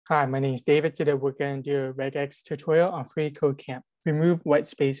Hi, my name is David. Today we're going to do a regex tutorial on freeCodeCamp. Remove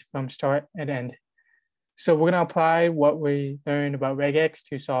whitespace from start and end. So we're going to apply what we learned about regex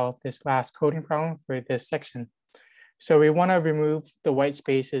to solve this last coding problem for this section. So we want to remove the white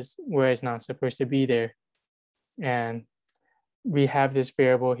spaces where it's not supposed to be there. And we have this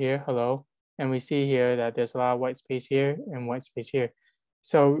variable here, hello, and we see here that there's a lot of white space here and white space here.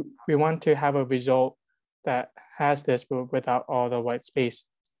 So we want to have a result that has this but without all the white space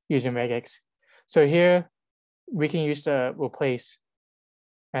using regex. So here we can use the replace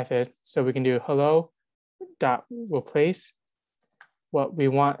method. So we can do hello dot replace. What we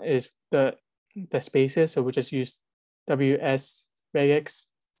want is the spaces. So we'll just use ws regex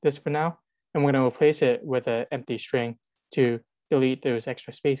this for now, and we're going to replace it with an empty string to delete those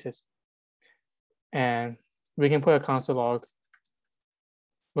extra spaces. And we can put a console log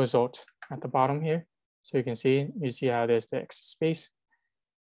result at the bottom here. So you see how there's the extra space.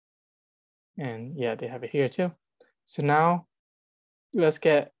 And yeah, they have it here too. So now let's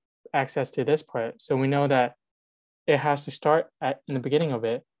get access to this part. So we know that it has to start in the beginning of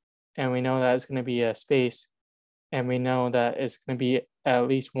it. And we know that it's going to be a space. And we know that it's going to be at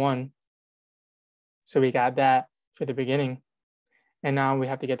least one. So we got that for the beginning. And now we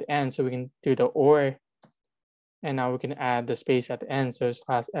have to get the end. So we can do the or. And now we can add the space at the end. So it's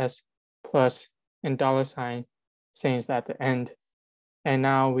class S plus and $ saying it's at the end. And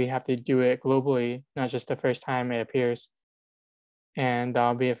now we have to do it globally, not just the first time it appears. And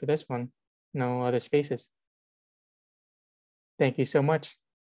that'll be it for this one. No other spaces. Thank you so much.